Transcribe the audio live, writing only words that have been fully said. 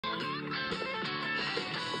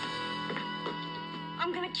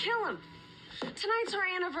I'm gonna kill him. Tonight's our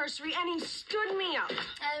anniversary, and he stood me up.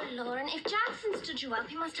 Oh, Lauren, if Jackson stood you up,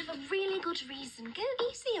 he must have a really good reason. Go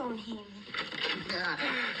easy on him.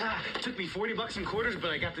 Took me $40 in quarters,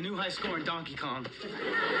 but I got the new high score in Donkey Kong.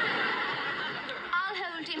 I'll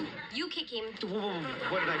hold him. You kick him. Whoa,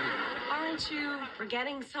 what did I do? Aren't you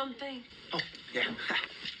forgetting something? Oh, yeah.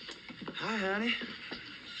 Hi, honey.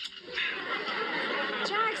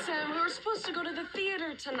 Jackson, we were supposed to go to the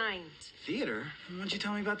theater tonight. Theater? Why'd you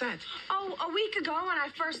tell me about that? Oh, a week ago when I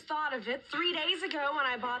first thought of it, 3 days ago when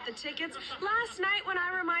I bought the tickets, last night when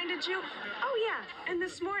I reminded you, oh yeah, and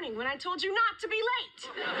this morning when I told you not to be late.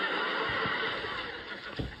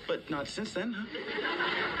 But not since then, huh?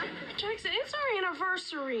 Jackson, it's our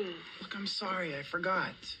anniversary. Look, I'm sorry, I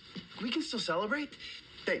forgot. We can still celebrate.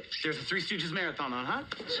 Hey, there's a Three Stooges marathon on, huh?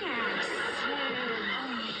 Jackson.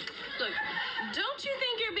 Look, don't you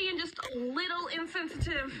think you're being just a little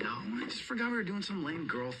insensitive? No, I just forgot we were doing some lame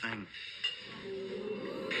girl thing.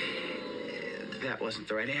 That wasn't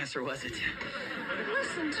the right answer, was it?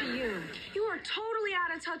 Listen to you. You are totally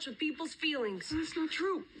out of touch with people's feelings. That's not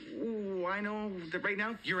true. Ooh, I know that right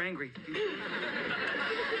now you're angry.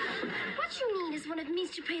 What you need is one of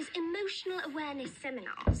Mr. Prey's emotional awareness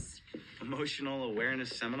seminars. Emotional awareness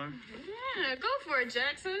seminar? Yeah, go for it,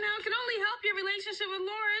 Jackson. Now, it can only help your relationship with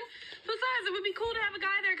Lauren. Besides, it would be cool to have a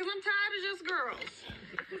guy there because I'm tired of just girls.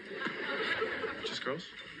 Just girls?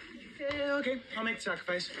 Yeah, okay. I'll make the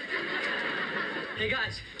sacrifice. Hey,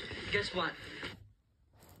 guys, guess what?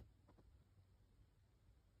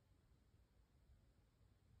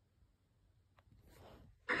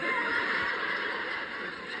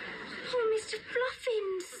 Oh, Mr.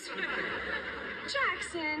 Fluffins.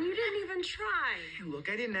 Jackson, you didn't even try. Hey, look,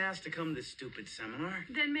 I didn't ask to come to this stupid seminar.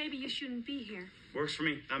 Then maybe you shouldn't be here. Works for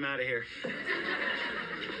me. I'm out of here.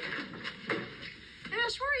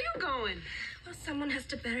 Ash, where are you going? Well, someone has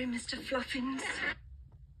to bury Mr. Fluffins.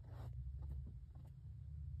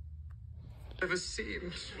 Never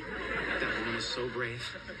seen. That woman is so brave.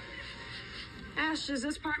 Ash, does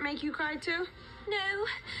this part make you cry too? No,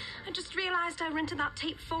 I just realized I rented that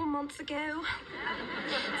tape 4 months ago.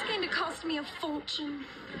 It's going to cost me a fortune.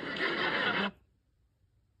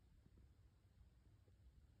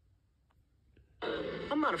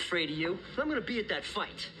 I'm not afraid of you. I'm gonna be at that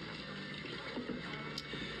fight.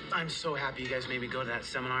 I'm so happy you guys made me go to that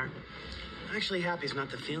seminar. Actually, happy is not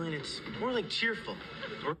the feeling. It's more like cheerful.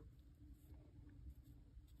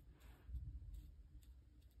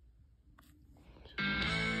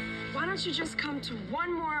 Why don't you just come to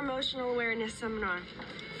one more emotional awareness seminar?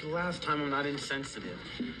 For the last time, I'm not insensitive.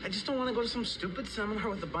 I just don't want to go to some stupid seminar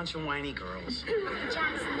with a bunch of whiny girls.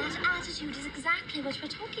 Jackson, that attitude is exactly what we're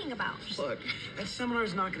talking about. Look, that seminar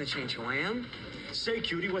is not going to change who I am. Say,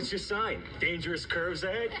 cutie, what's your sign? Dangerous curves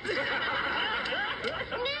ahead? No,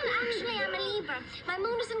 actually, I'm a Libra. My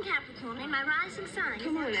moon is in Capricorn and my rising sign.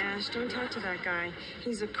 Come on, Ash, don't talk to that guy.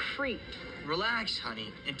 He's a creep. Relax,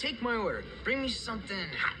 honey, and take my word. Bring me something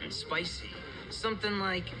hot and spicy. Something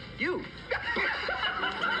like you.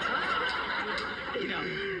 You know,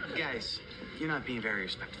 guys, you're not being very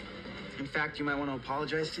respectful. In fact, you might want to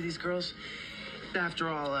apologize to these girls. After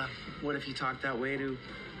all, what if you talked that way to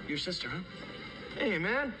your sister, huh? Hey,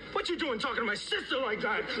 man, what you doing talking to my sister like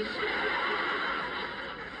that?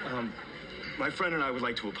 My friend and I would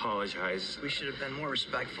like to apologize. We should have been more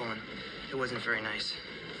respectful, and it wasn't very nice.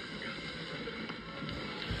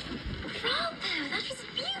 Bravo, that was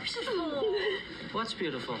beautiful. What's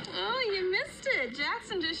beautiful? Oh, you missed it.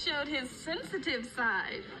 Jackson just showed his sensitive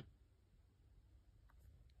side.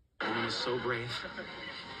 That woman is so brave.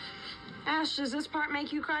 Ash, does this part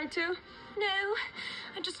make you cry too? No,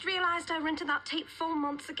 I just realized I rented that tape 4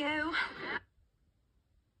 months ago.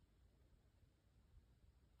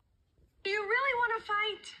 Do you really want to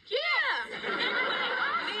fight? Yeah!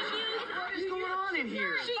 What is going on in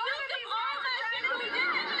here? She used them all that shit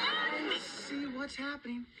we did. See what's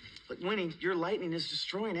happening. Look, Winnie, your lightning is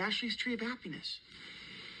destroying Ashley's tree of happiness.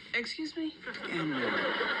 Excuse me? And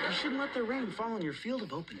you shouldn't let the rain fall on your field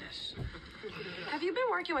of openness. Have you been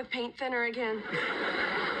working with paint thinner again?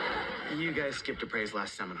 You guys skipped Prey's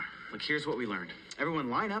last seminar. Look, here's what we learned. Everyone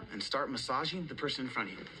line up and start massaging the person in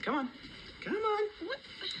front of you. Come on. Come on.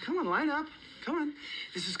 Come on, line up. Come on.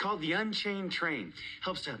 This is called the Unchained Train.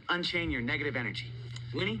 Helps to unchain your negative energy.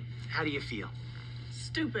 Winnie, how do you feel?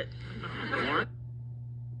 Stupid. Lauren?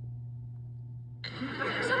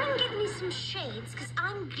 Someone give me some shades, because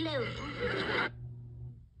I'm glowing.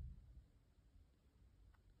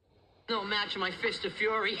 No match in my fist of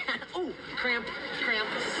fury. Oh, cramp.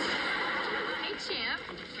 Hey, champ.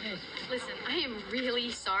 Listen, I am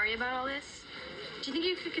really sorry about all this. Do you think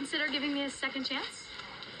you could consider giving me a second chance?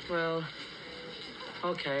 Well,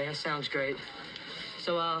 okay, that sounds great.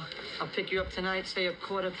 So, I'll pick you up tonight, say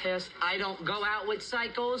 1:15. I don't go out with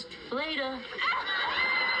psychos. Later.